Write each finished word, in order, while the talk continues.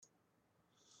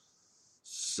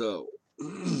So,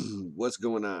 what's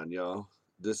going on, y'all?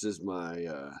 This is my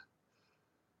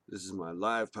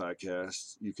live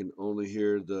podcast. You can only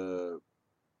hear the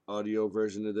audio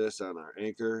version of this on our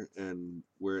Anchor and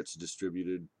where it's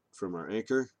distributed from our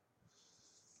Anchor.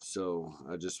 So,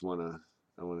 I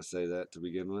wanna say that to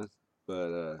begin with.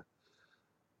 But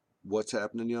what's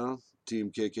happening, y'all? Team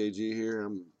KKG here.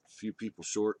 I'm a few people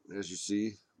short, as you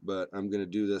see, but I'm gonna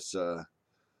do this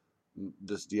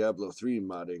Diablo 3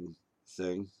 modding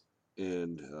thing,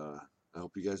 and I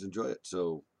hope you guys enjoy it.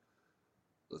 So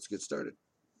let's get started.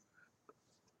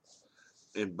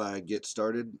 And by get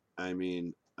started, I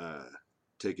mean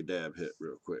take a dab hit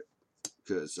real quick,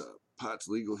 because pot's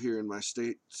legal here in my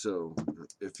state. So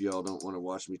if y'all don't want to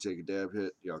watch me take a dab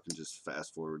hit, y'all can just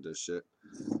fast forward this shit.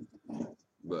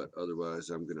 But otherwise,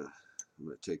 I'm gonna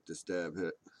take this dab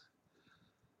hit.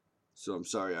 So I'm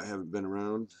sorry I haven't been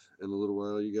around in a little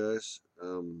while, you guys.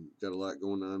 Got a lot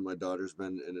going on. My daughter's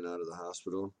been in and out of the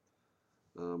hospital.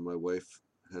 My wife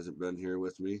hasn't been here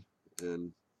with me,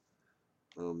 and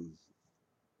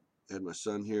had my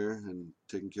son here and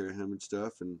taking care of him and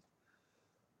stuff, and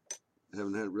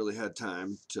haven't really had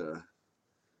time to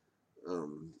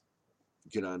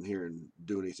get on here and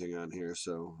do anything on here.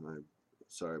 So I'm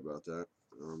sorry about that.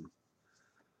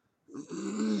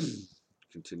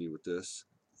 Continue with this.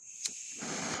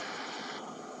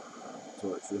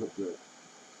 Torch real quick.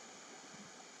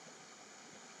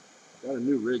 Got a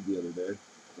new rig the other day.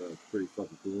 Pretty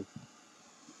fucking cool.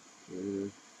 Right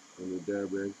here, a new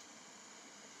dab rig.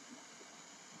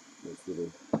 Nice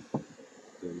little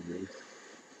thing here.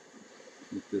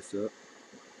 Keep this up.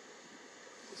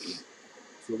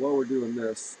 So while we're doing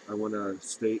this, I want to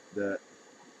state that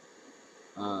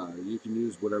you can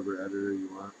use whatever editor you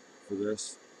want for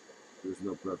this. There's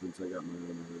no preference. I got my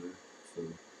own editor. So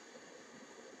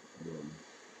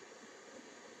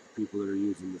people that are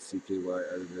using the CKY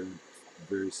editor,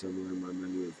 very similar. My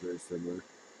menu is very similar.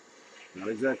 Not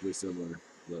exactly similar,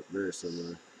 but very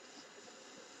similar.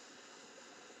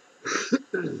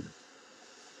 And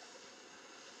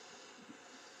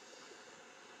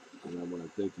I want to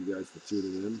thank you guys for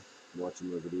tuning in,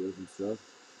 watching my videos and stuff,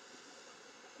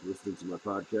 listening to my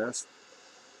podcast,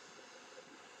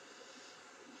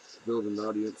 building an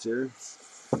audience here.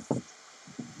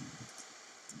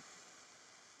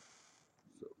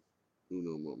 So,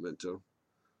 uno momento.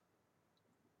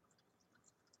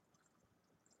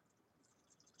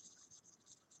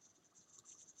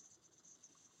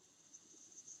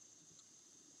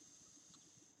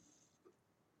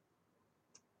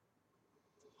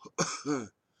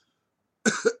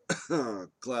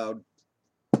 Cloud.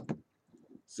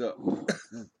 So,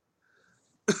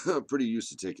 I'm pretty used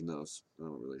to taking those. I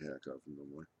don't really hack off them no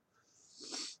more.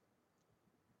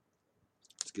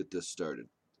 Let's get this started.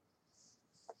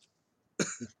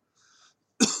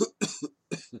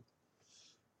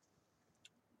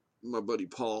 My buddy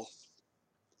Paul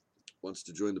wants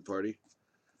to join the party.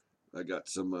 I got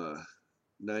some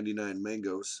 99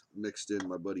 mangoes mixed in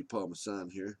my buddy Paul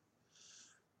Masson here.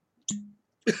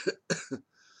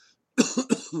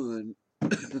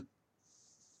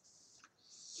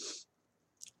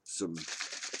 Some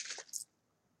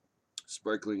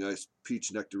sparkling ice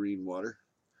peach nectarine water.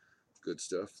 Good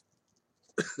stuff.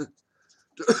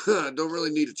 Don't really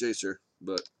need a chaser,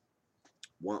 but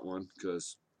want one,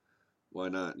 because why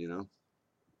not, you know?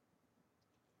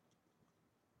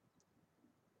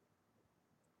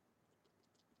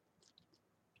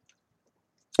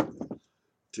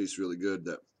 Tastes really good,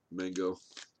 that mango,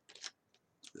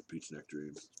 that peach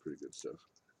nectarine. It's pretty good stuff.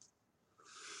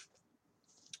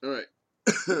 All right.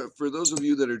 For those of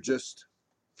you that are just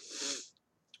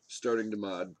starting to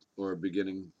mod or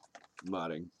beginning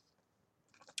modding,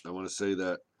 I want to say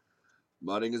that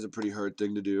modding is a pretty hard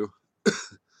thing to do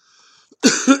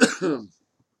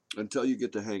until you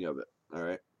get the hang of it. All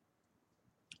right.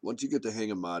 Once you get the hang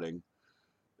of modding,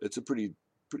 it's a pretty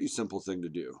simple thing to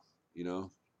do. You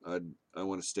know, I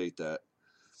want to state that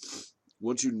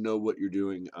once you know what you're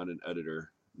doing on an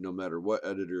editor, no matter what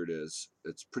editor it is,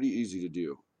 it's pretty easy to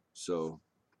do. So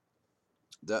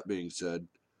that being said,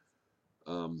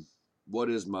 what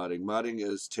is modding? Modding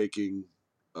is taking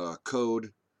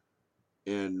code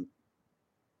and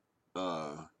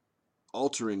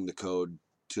altering the code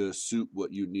to suit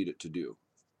what you need it to do.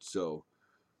 So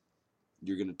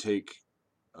you're going to take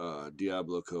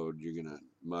Diablo code, you're going to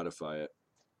modify it.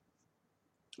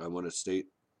 I want to state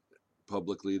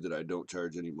publicly that I don't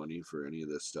charge any money for any of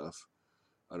this stuff.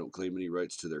 I don't claim any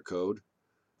rights to their code.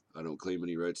 I don't claim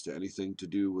any rights to anything to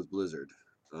do with Blizzard.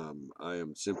 I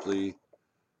am simply,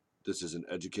 this is an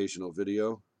educational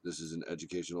video. This is an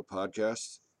educational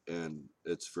podcast, and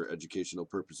it's for educational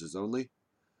purposes only.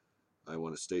 I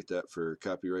want to state that for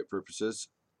copyright purposes.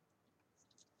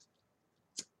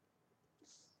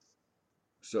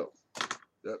 So,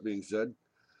 that being said,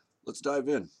 let's dive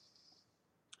in.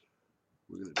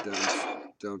 We're going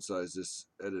to downsize this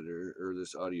editor or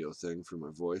this audio thing for my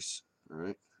voice. All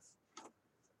right.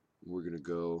 We're going to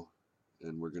go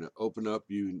and we're going to open up.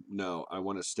 Now, I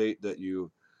want to state that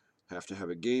you have to have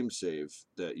a game save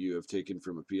that you have taken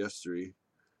from a PS3.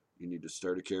 You need to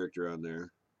start a character on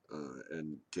there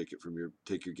and take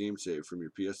your game save from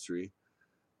your PS3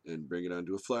 and bring it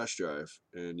onto a flash drive.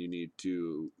 And you need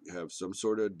to have some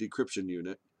sort of decryption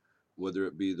unit, whether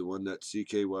it be the one that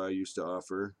CKY used to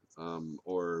offer,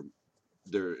 or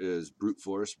there is Brute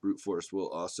Force. Brute Force will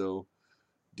also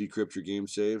decrypt your game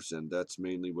saves, and that's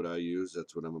mainly what I use.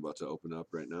 That's what I'm about to open up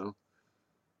right now.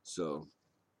 So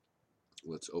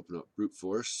let's open up Brute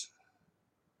Force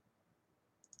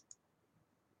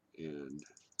and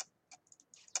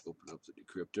open up the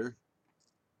decryptor.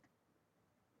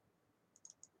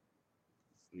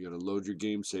 You got to load your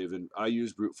game save in. I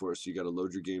use Brute Force, so you got to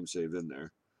load your game save in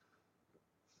there.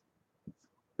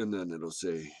 And then it'll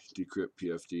say decrypt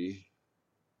PFD.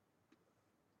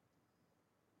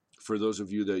 For those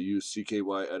of you that use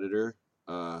CKY Editor,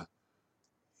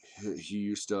 he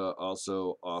used to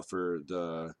also offer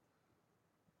the,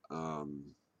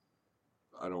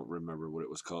 I don't remember what it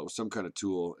was called. It was some kind of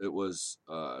tool. It was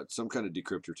some kind of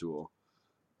decryptor tool.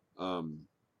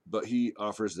 But he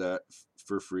offers that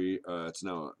for free. It's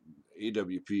now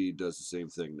AWP does the same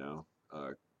thing now.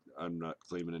 I'm not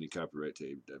claiming any copyright to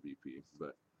AWP,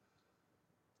 but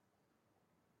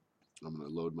I'm going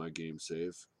to load my game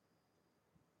save.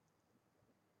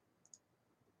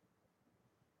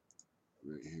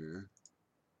 Right here.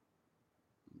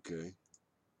 Okay.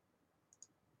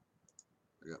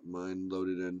 I got mine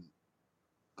loaded in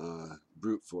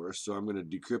Brute Force. So I'm going to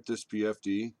decrypt this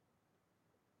PFD.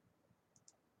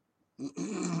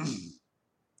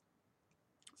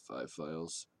 5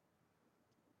 files.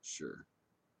 Sure.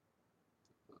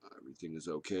 Everything is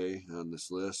okay on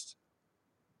this list.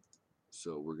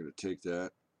 So we're going to take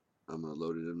that. I'm going to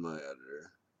load it in my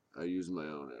editor. I use my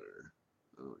own editor.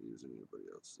 I don't use anybody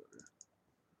else's editor.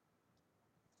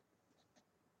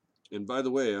 And by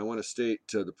the way, I want to state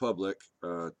to the public,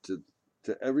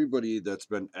 to everybody that's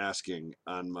been asking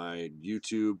on my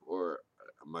YouTube or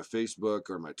my Facebook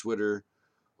or my Twitter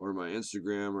or my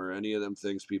Instagram or any of them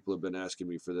things people have been asking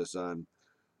me for this on,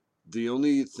 the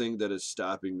only thing that is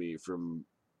stopping me from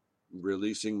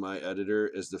releasing my editor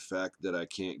is the fact that I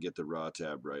can't get the raw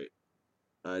tab right.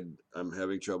 I'm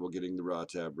having trouble getting the raw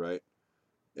tab right.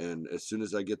 And as soon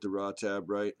as I get the raw tab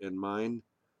right in mine,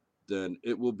 then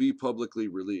it will be publicly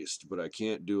released, but I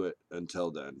can't do it until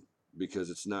then because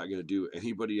it's not going to do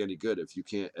anybody any good if you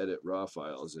can't edit raw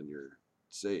files in your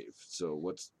save.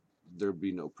 So there'd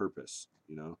be no purpose,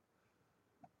 you know?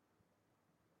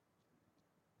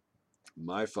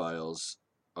 My files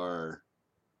are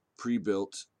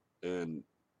pre-built and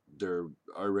they're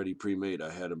already pre-made.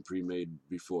 I had them pre-made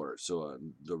before, so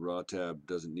the raw tab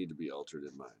doesn't need to be altered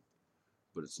in mine,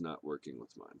 but it's not working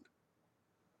with mine.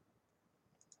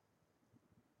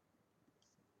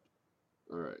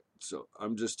 All right, so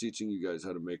I'm just teaching you guys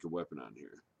how to make a weapon on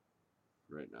here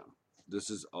right now. This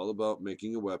is all about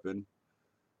making a weapon,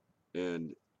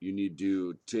 and you need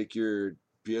to take your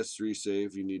PS3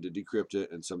 save, you need to decrypt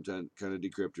it in some kind of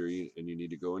decryptor, and you need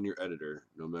to go in your editor,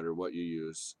 no matter what you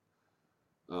use.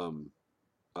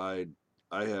 I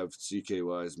have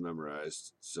CKYs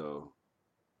memorized, so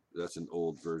that's an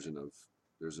old version of.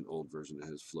 There's an old version of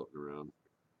his floating around.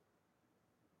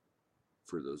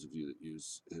 For those of you that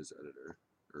use his editor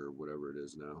or whatever it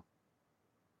is now.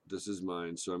 This is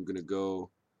mine, so I'm gonna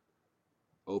go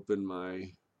open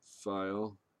my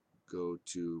file, go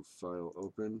to File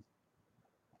Open,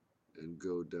 and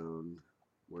go down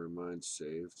where mine's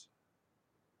saved.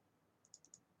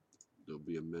 There'll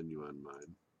be a menu on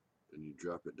mine, and you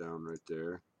drop it down right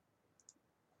there.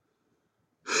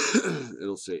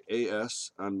 It'll say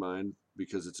AS on mine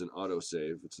because it's an auto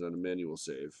save, it's not a manual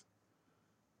save.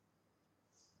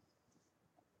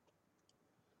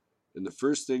 And the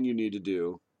first thing you need to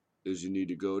do is you need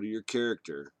to go to your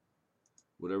character,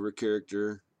 whatever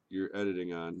character you're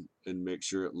editing on, and make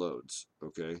sure it loads,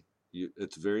 okay?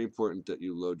 It's very important that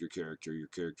you load your character. Your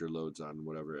character loads on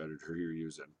whatever editor you're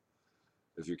using.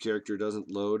 If your character doesn't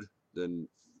load, then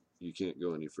you can't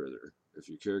go any further. If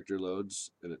your character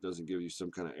loads and it doesn't give you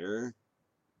some kind of error,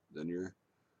 then you're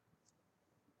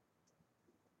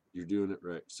doing it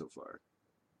right so far.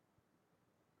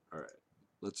 All right,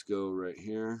 let's go right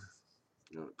here.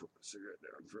 I'm gonna put my cigarette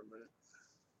down for a minute.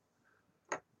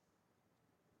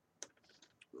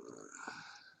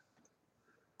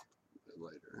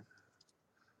 lighter.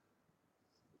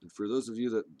 And for those of you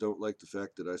that don't like the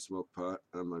fact that I smoke pot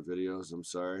on my videos, I'm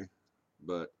sorry,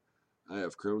 but I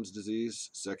have Crohn's disease,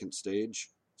 second stage,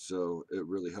 so it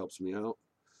really helps me out.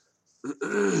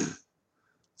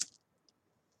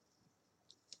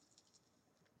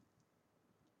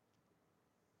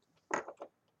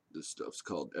 This stuff's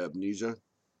called Amnesia,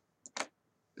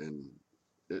 and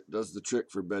it does the trick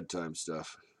for bedtime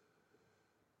stuff.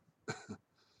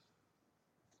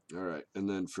 All right, and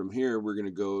then from here we're going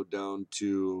to go down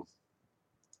to,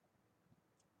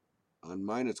 on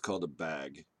mine it's called a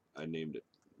bag. I named it,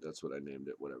 that's what I named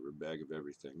it, whatever, bag of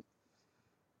everything.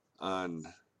 On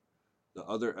the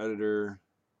other editor,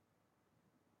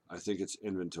 I think it's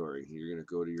inventory. You're going to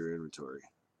go to your inventory.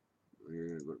 You're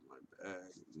going to go to my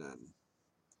bag, and then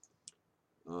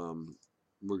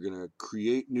we're going to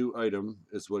create new item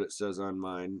is what it says on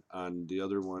mine. On the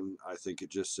other one, I think it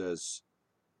just says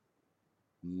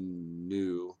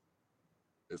new,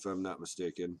 if I'm not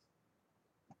mistaken.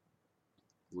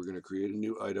 We're going to create a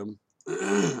new item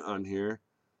on here,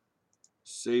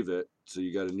 save it, so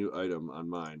you got a new item on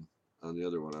mine. On the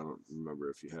other one, I don't remember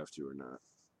if you have to or not,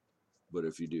 but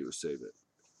if you do, save it.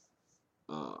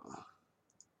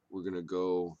 We're going to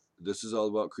go, this is all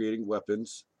about creating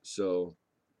weapons, so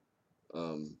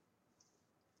I'm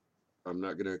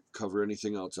not going to cover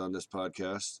anything else on this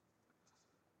podcast.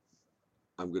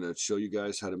 I'm going to show you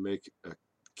guys how to make a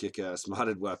kick-ass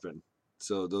modded weapon.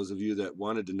 So those of you that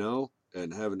wanted to know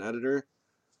and have an editor,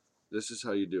 this is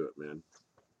how you do it, man.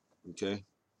 Okay?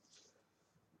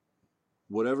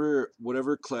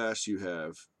 Whatever class you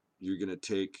have, you're going to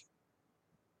take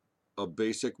a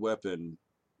basic weapon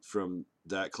from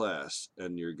that class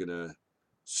and you're going to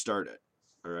start it.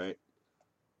 All right?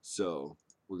 So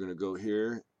we're going to go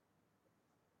here,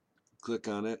 click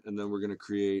on it, and then we're going to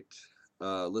create,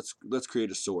 let's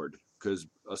create a sword, because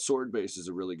a sword base is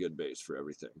a really good base for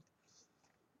everything.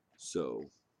 So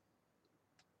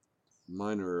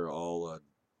mine are all a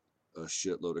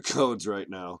shitload of codes right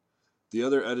now. The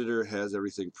other editor has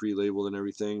everything pre-labeled and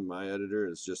everything. My editor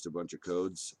is just a bunch of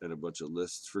codes and a bunch of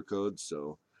lists for codes,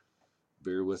 so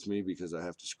bear with me because I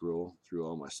have to scroll through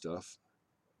all my stuff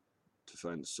to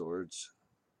find the swords,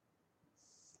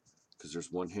 because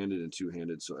there's one-handed and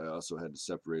two-handed, so I also had to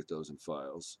separate those in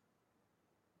files.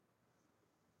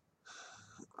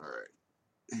 All right,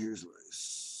 here's my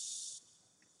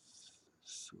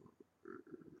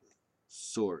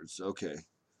swords. Okay,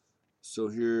 so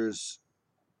here's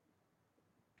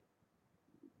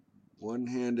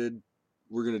one-handed.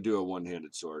 We're going to do a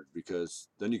one-handed sword because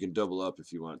then you can double up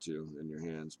if you want to in your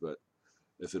hands, but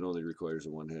if it only requires a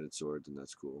one-handed sword, then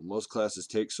that's cool. Most classes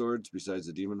take swords besides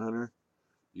the Demon Hunter.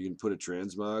 You can put a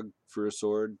transmog for a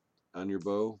sword on your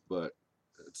bow, but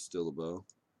it's still a bow.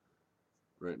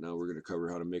 Right now we're going to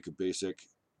cover how to make a basic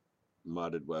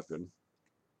modded weapon.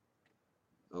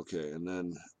 Okay, and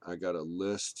then I got a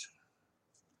list.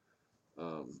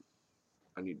 I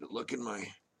need to look in my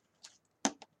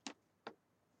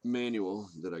manual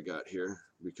that I got here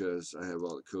because I have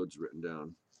all the codes written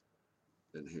down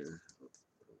in here.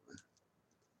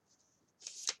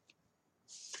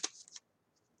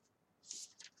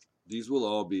 These will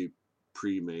all be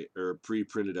pre-made or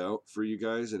pre-printed out for you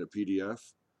guys in a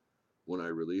PDF when I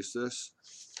release this,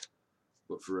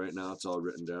 but for right now it's all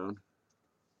written down.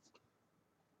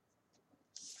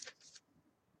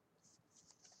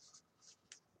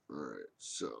 All right,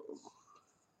 so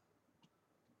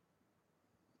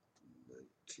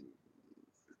 19.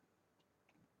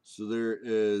 So there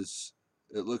is,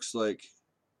 it looks like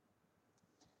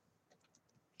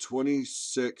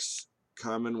 26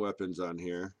 common weapons on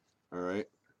here. All right,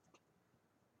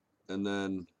 and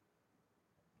then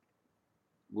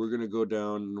we're going to go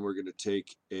down and we're going to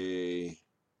take a,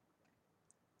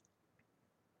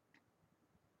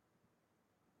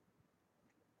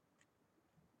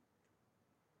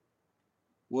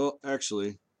 well,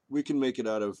 actually, we can make it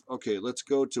out of, okay, let's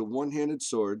go to one-handed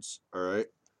swords, all right,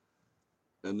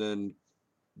 and then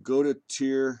go to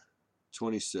tier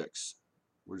 26.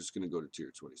 We're just going to go to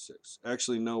tier 26.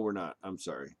 Actually, no, we're not. I'm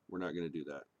sorry. We're not going to do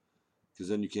that because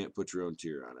then you can't put your own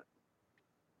tier on it.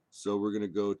 So we're going to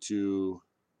go to,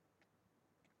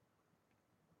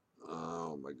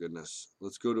 oh my goodness.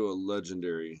 Let's go to a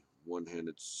legendary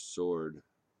one-handed sword.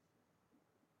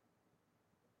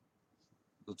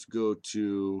 Let's go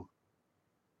to,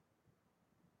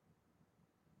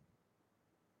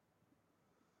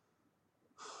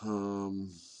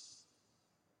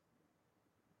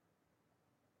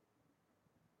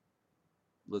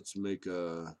 let's make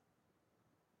a,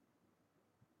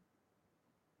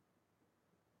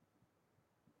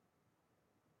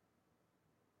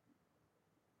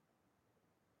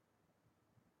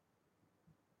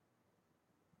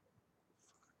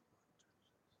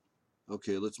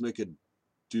 Okay, let's make a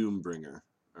Doombringer.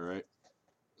 All right,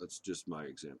 that's just my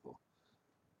example.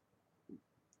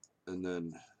 And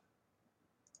then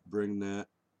bring that.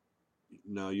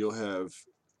 Now you'll have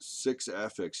 6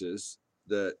 affixes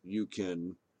that you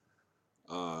can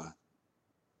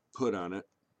put on it.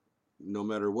 No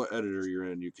matter what editor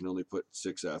you're in, you can only put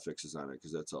 6 affixes on it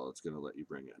because that's all it's going to let you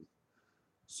bring in.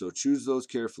 So choose those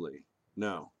carefully.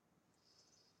 Now,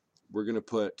 we're going to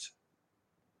put,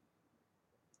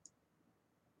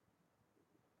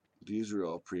 these are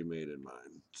all pre-made in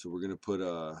mine. So we're going to put,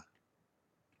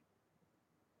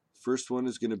 first one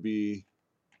is going to be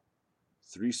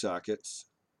 3 sockets.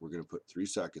 We're going to put 3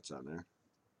 sockets on there.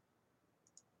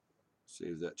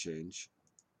 Save that change.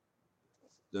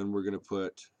 Then we're going to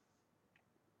put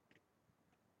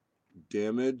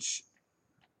damage.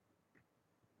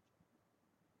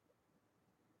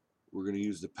 We're going to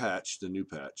use the patch, the new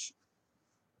patch.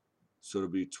 So it'll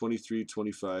be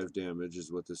 2325 damage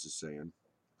is what this is saying.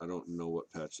 I don't know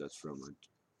what patch that's from.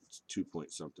 It's 2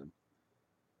 point something.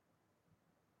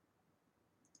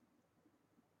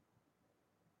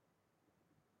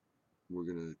 We're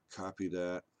going to copy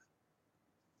that.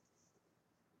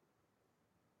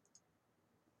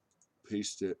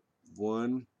 Paste it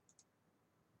 1,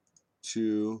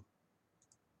 2,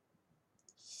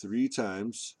 3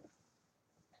 times.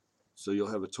 So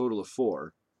you'll have a total of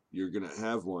 4. You're going to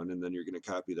have one, and then you're going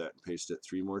to copy that and paste it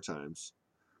 3 more times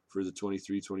for the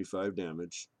 2325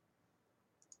 damage.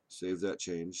 Save that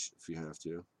change if you have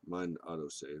to. Mine auto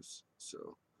saves.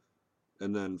 So,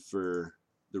 and then for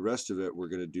the rest of it, we're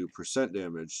going to do percent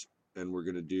damage, and we're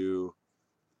going to do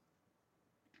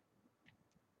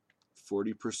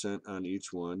 40% on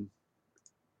each one.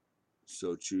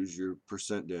 So choose your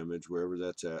percent damage wherever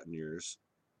that's at in yours.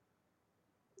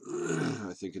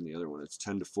 I think in the other one it's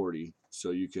 10 to 40.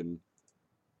 So you can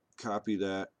copy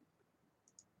that.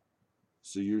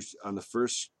 So you're on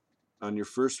your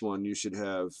first one, you should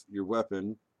have your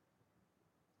weapon,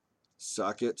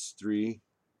 sockets 3,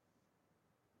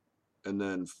 and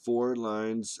then 4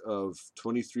 lines of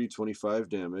 2325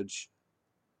 damage,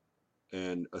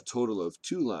 and a total of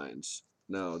 2 lines.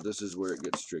 Now this is where it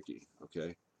gets tricky.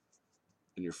 Okay,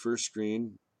 in your first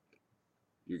screen,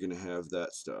 you're going to have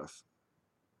that stuff,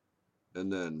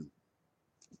 and then,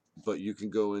 but you can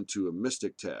go into a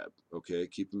Mystic tab. Okay,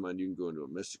 keep in mind you can go into a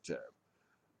Mystic tab.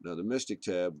 Now the Mystic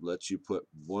tab lets you put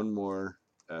one more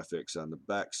affix on the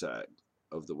back side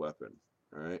of the weapon.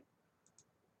 All right.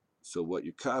 So what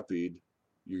you copied,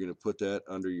 you're going to put that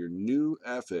under your new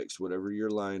affix, whatever your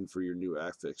line for your new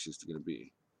affix is going to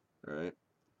be. All right.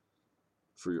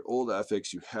 For your old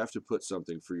affix, you have to put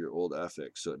something for your old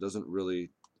affix. So it doesn't really,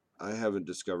 I haven't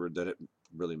discovered that it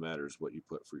really matters what you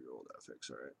put for your old affix.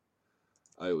 All right.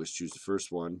 I always choose the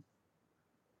first one.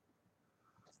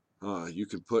 You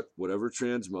can put whatever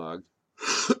transmog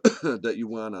that you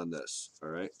want on this. All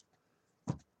right.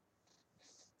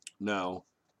 Now,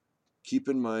 keep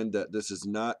in mind that this is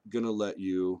not going to let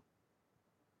you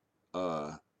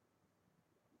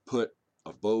put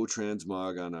a bow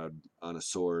transmog on a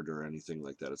sword or anything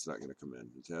like that. It's not going to come in.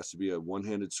 It has to be a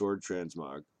one-handed sword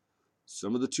transmog.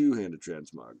 Some of the two-handed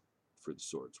transmog for the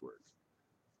swords work.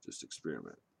 Just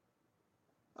experiment.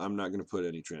 I'm not going to put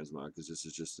any transmog because this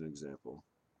is just an example.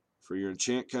 For your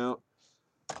enchant count,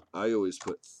 I always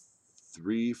put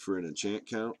 3 for an enchant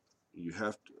count. You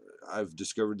have to, I've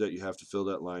discovered that you have to fill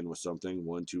that line with something,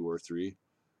 1, 2, or 3.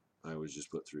 I always just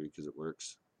put 3 because it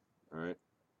works. All right.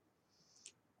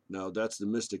 Now that's the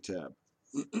Mystic tab.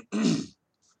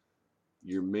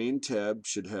 Your main tab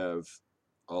should have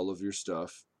all of your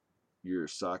stuff, your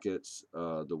sockets,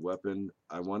 the weapon.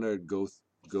 I want to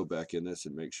go back in this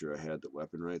and make sure I had the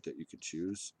weapon right that you could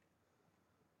choose.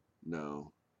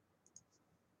 No.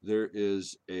 There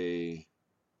is a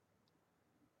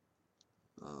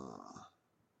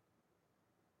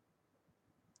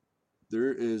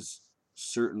there is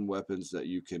certain weapons that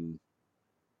you can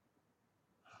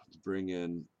bring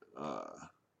in.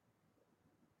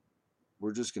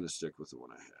 We're just going to stick with the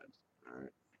one I had. All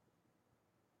right.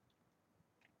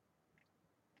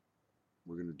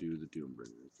 We're going to do the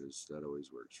Doombringer because that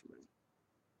always works for me.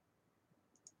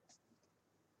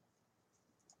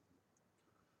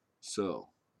 So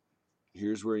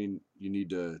here's where you need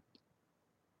to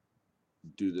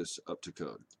do this up to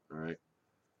code. All right.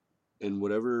 In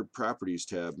whatever properties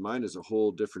tab, mine is a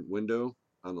whole different window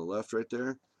on the left right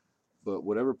there. But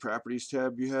whatever properties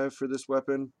tab you have for this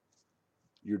weapon,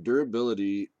 your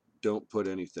durability, don't put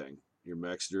anything. Your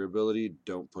max durability,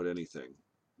 don't put anything.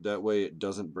 That way it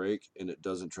doesn't break and it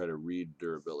doesn't try to read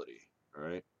durability. All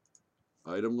right.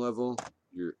 Item level,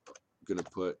 you're going to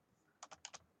put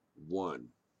 1.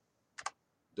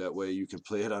 That way you can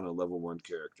play it on a level 1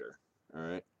 character.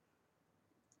 Alright.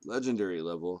 Legendary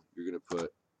level, you're going to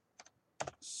put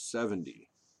 70.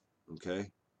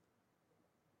 Okay.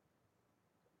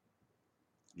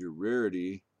 Your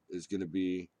rarity is going to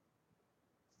be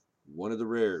one of the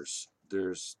rares.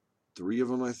 There's 3 of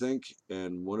them, I think,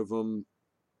 and one of them,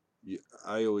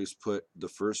 I always put the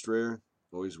first rare.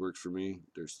 Always works for me.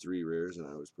 There's 3 rares, and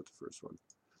I always put the first one.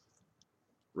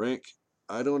 Rank,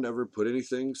 I don't ever put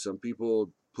anything. Some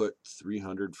people put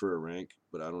 300 for a rank,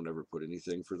 but I don't ever put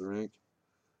anything for the rank.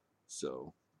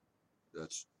 So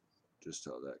that's just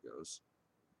how that goes.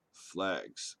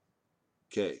 Flags.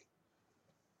 Okay.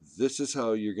 This is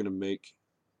how you're going to make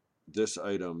this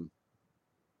item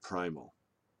primal.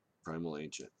 Primal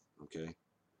Ancient. Okay.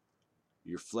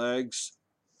 Your flags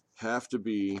have to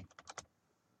be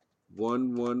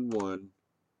 1, 1, 1,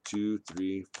 2,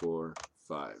 3, 4,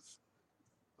 5.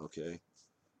 Okay.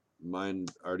 Mine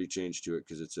already changed to it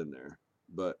because it's in there.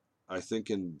 But I think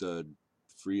in the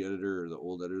free editor or the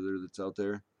old editor that's out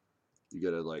there, you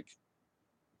gotta like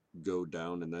go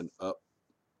down and then up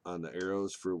on the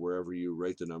arrows for wherever you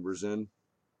write the numbers in.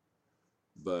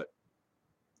 But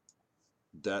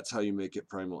that's how you make it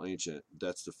Primal Ancient.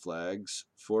 That's the flags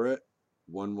for it.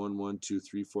 1, 1, 1, 2,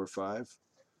 3, 4, 5.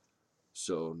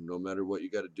 So no matter what you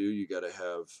got to do, you got to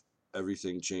have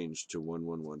everything changed to 1,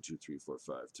 1, 1, 2, 3, 4,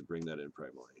 5 to bring that in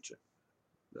Primal Ancient.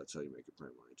 That's how you make it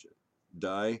Primal Ancient.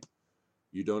 Die,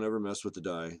 you don't ever mess with the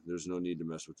die. There's no need to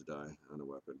mess with the die on a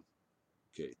weapon.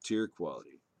 Okay, tier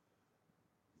quality.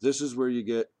 This is where you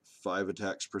get 5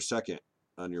 attacks per second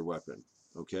on your weapon.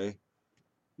 Okay,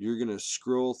 you're gonna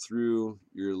scroll through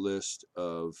your list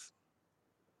of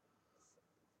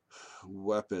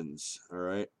weapons. All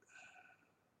right,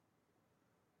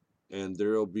 and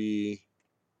there'll be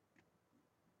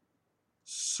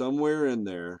somewhere in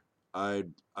there. I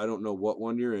don't know what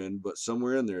one you're in, but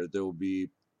somewhere in there will be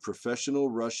Professional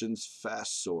Russian's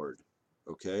Fast Sword.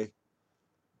 Okay,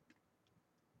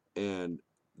 and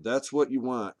that's what you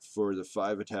want for the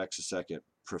 5 attacks a second.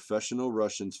 Professional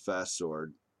Russian's Fast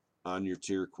Sword on your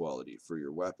tier quality for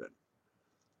your weapon.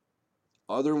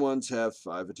 Other ones have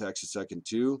 5 attacks a second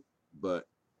too, but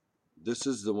this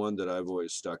is the one that I've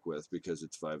always stuck with because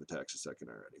it's 5 attacks a second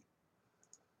already.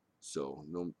 So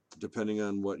no, depending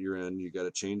on what you're in, you got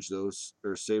to change those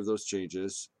or save those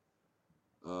changes.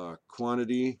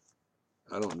 Quantity,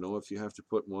 I don't know if you have to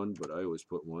put 1, but I always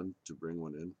put 1 to bring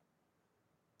 1 in.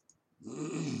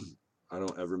 I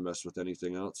don't ever mess with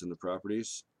anything else in the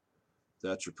properties.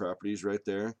 That's your properties right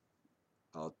there.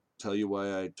 I'll tell you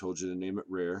why I told you to name it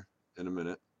rare in a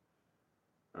minute.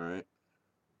 All right.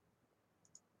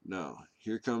 Now,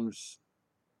 here comes,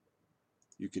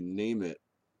 you can name it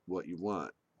what you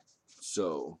want.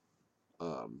 So,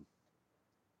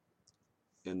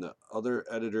 in the other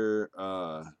editor,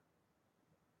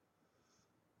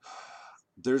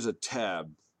 there's a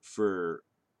tab for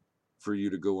you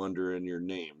to go under in your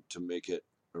name to make it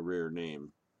a rare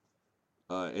name.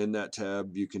 In that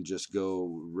tab, you can just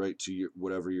go right to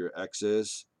whatever your X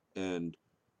is and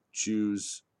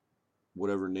choose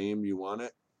whatever name you want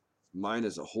it. Mine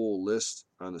is a whole list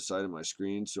on the side of my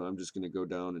screen, so I'm just going to go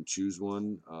down and choose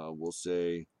one. We'll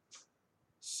say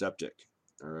Septic.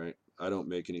 All right. I don't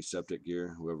make any septic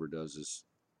gear. Whoever does this,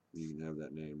 you can have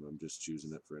that name. I'm just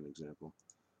choosing it for an example.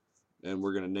 And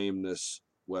we're going to name this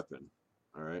weapon.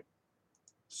 All right.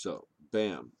 So,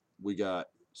 bam, we got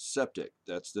Septic.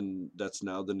 That's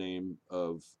now the name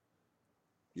of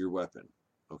your weapon.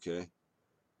 Okay.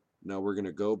 Now we're going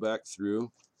to go back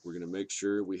through. We're going to make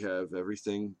sure we have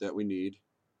everything that we need.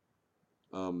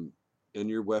 In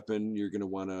your weapon, you're going to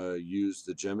want to use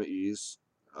the Gem of Ease.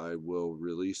 I will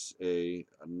release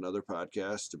another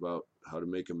podcast about how to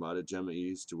make a modded Gem of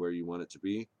Ease to where you want it to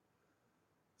be.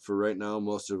 For right now,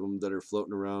 most of them that are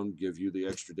floating around give you the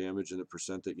extra damage and the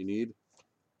percent that you need.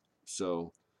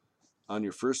 So on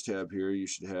your first tab here, you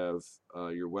should have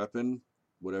your weapon,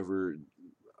 whatever.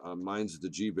 Mine's the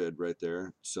G-bid right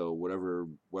there. So whatever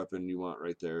weapon you want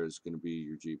right there is going to be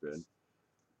your G-bid.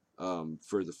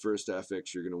 For the first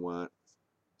affix, you're going to want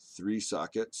 3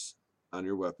 sockets on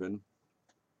your weapon.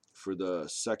 For the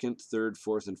second, third,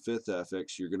 fourth, and fifth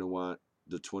affix, you're going to want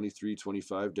the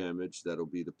 23-25 damage. That'll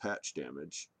be the patch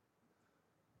damage.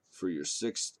 For your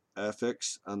sixth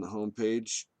affix on the home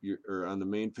page, or on the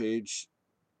main page,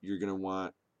 you're going to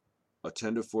want a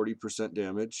 10 to 40%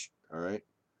 damage. All right.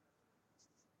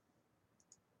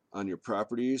 On your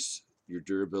properties, your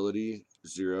durability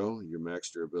 0, your max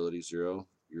durability 0,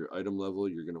 your item level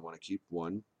you're going to want to keep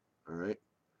 1. All right.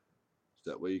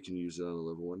 So that way you can use it on a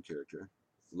level 1 character.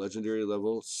 Legendary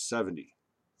level 70.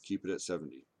 Keep it at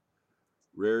 70.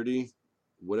 Rarity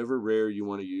whatever rare you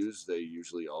want to use, they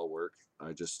usually all work.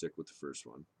 I just stick with the first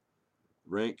one.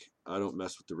 Rank, I don't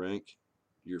mess with the rank.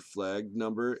 Your flag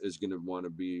number is going to want to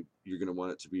be, you're going to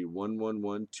want it to be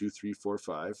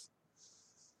 1112345.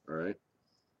 All right.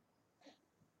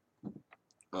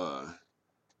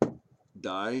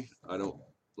 Die, I don't,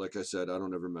 like I said, I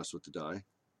don't ever mess with the die,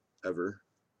 ever,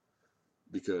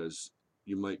 because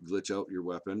you might glitch out your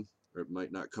weapon or it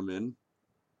might not come in.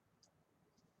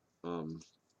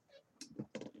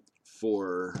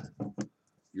 For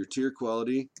your tier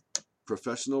quality,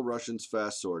 Professional Russian's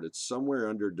Fast Sword, it's somewhere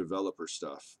under developer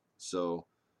stuff. So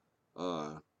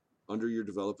under your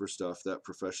developer stuff, that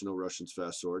Professional Russian's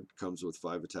Fast Sword comes with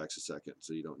 5 attacks a second,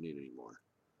 so you don't need any more.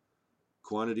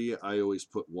 Quantity, I always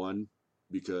put 1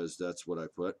 because that's what I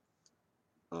put.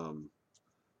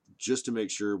 Just to make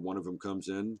sure one of them comes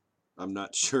in. I'm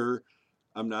not sure.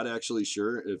 I'm not actually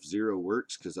sure if 0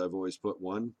 works because I've always put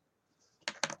 1.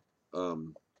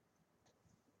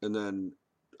 And then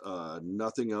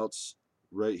nothing else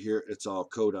right here. It's all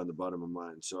code on the bottom of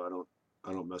mine, so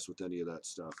I don't mess with any of that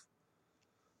stuff.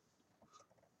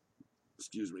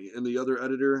 Excuse me. In the other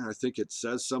editor, I think it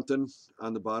says something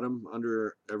on the bottom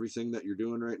under everything that you're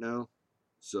doing right now.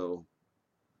 So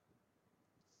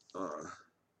I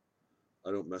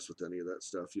don't mess with any of that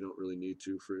stuff. You don't really need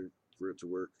to for it to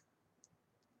work.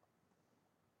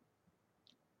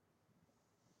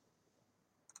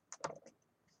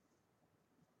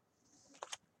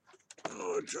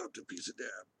 Oh, I dropped a piece of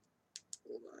dab.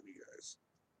 Hold on, you guys.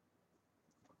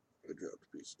 I dropped a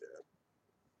piece of dab.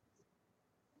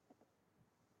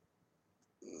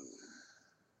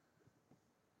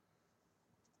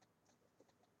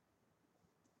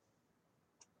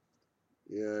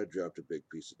 Yeah, I dropped a big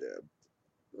piece of dab.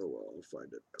 Oh well, I'll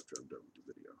find it after I'm done with the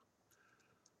video.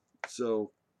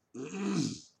 So,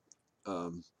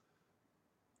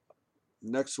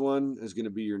 next one is going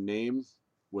to be your name,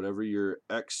 whatever your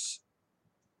X,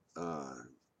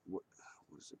 what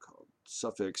is it called?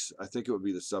 Suffix. I think it would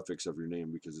be the suffix of your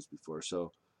name because it's before.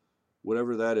 So,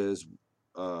 whatever that is,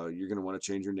 you're going to want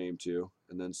to change your name to,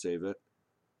 and then save it.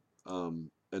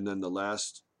 And then the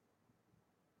last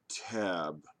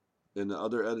tab in the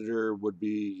other editor would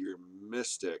be your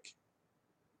Mystic.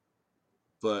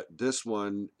 But this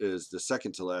one is the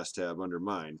second to last tab under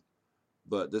mine.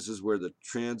 But this is where the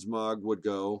transmog would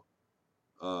go.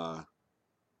 I'm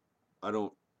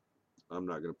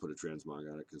not going to put a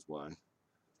transmog on it because why?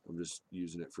 I'm just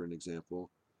using it for an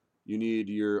example. You need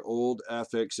your old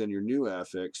affix and your new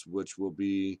affix, which will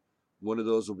be, one of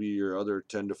those will be your other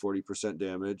 10 to 40%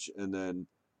 damage, and then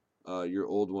your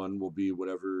old one will be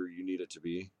whatever you need it to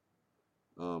be.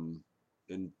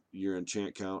 And your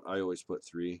enchant count, I always put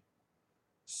 3.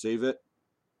 Save it,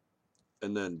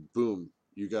 and then boom,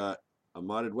 you got a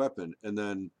modded weapon. And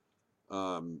then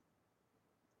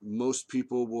most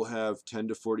people will have 10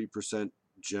 to 40%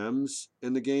 gems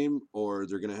in the game, or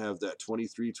they're going to have that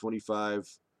 23,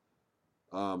 25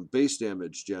 base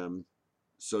damage gem.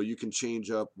 So you can change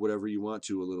up whatever you want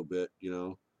to a little bit, you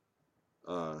know.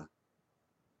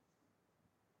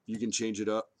 You can change it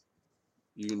up.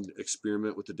 You can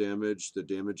experiment with the damage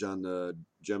on the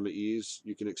Gem of Ease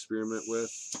you can experiment with.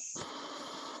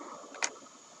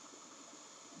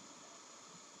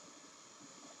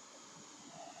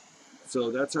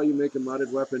 So that's how you make a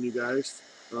modded weapon, you guys.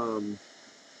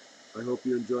 I hope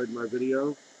you enjoyed my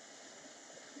video.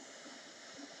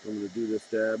 I'm going to do this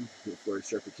dab before I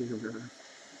shut the camera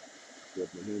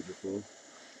because my hands are full.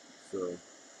 So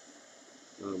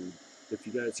if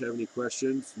you guys have any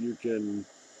questions, you can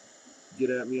get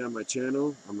at me on my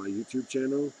channel, on my YouTube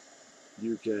channel.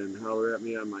 You can holler at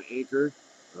me on my Anchor.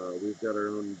 We've got our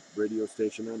own radio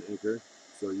station on Anchor,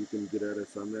 so you can get at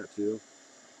us on that too.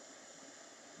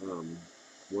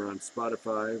 We're on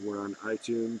Spotify, we're on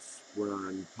iTunes, we're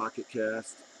on Pocket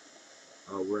Cast,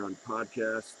 we're on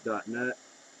podcast.net.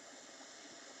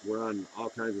 We're on all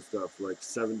kinds of stuff, like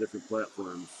 7 different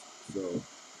platforms. So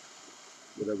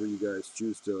whatever you guys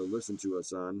choose to listen to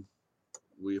us on,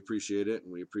 we appreciate it,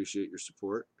 and we appreciate your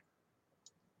support.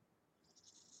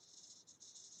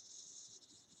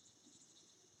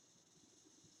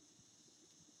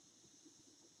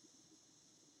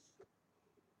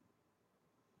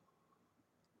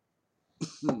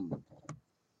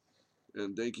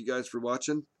 And thank you guys for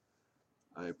watching.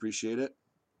 I appreciate it.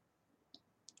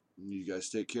 You guys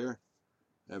take care.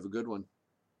 Have a good one.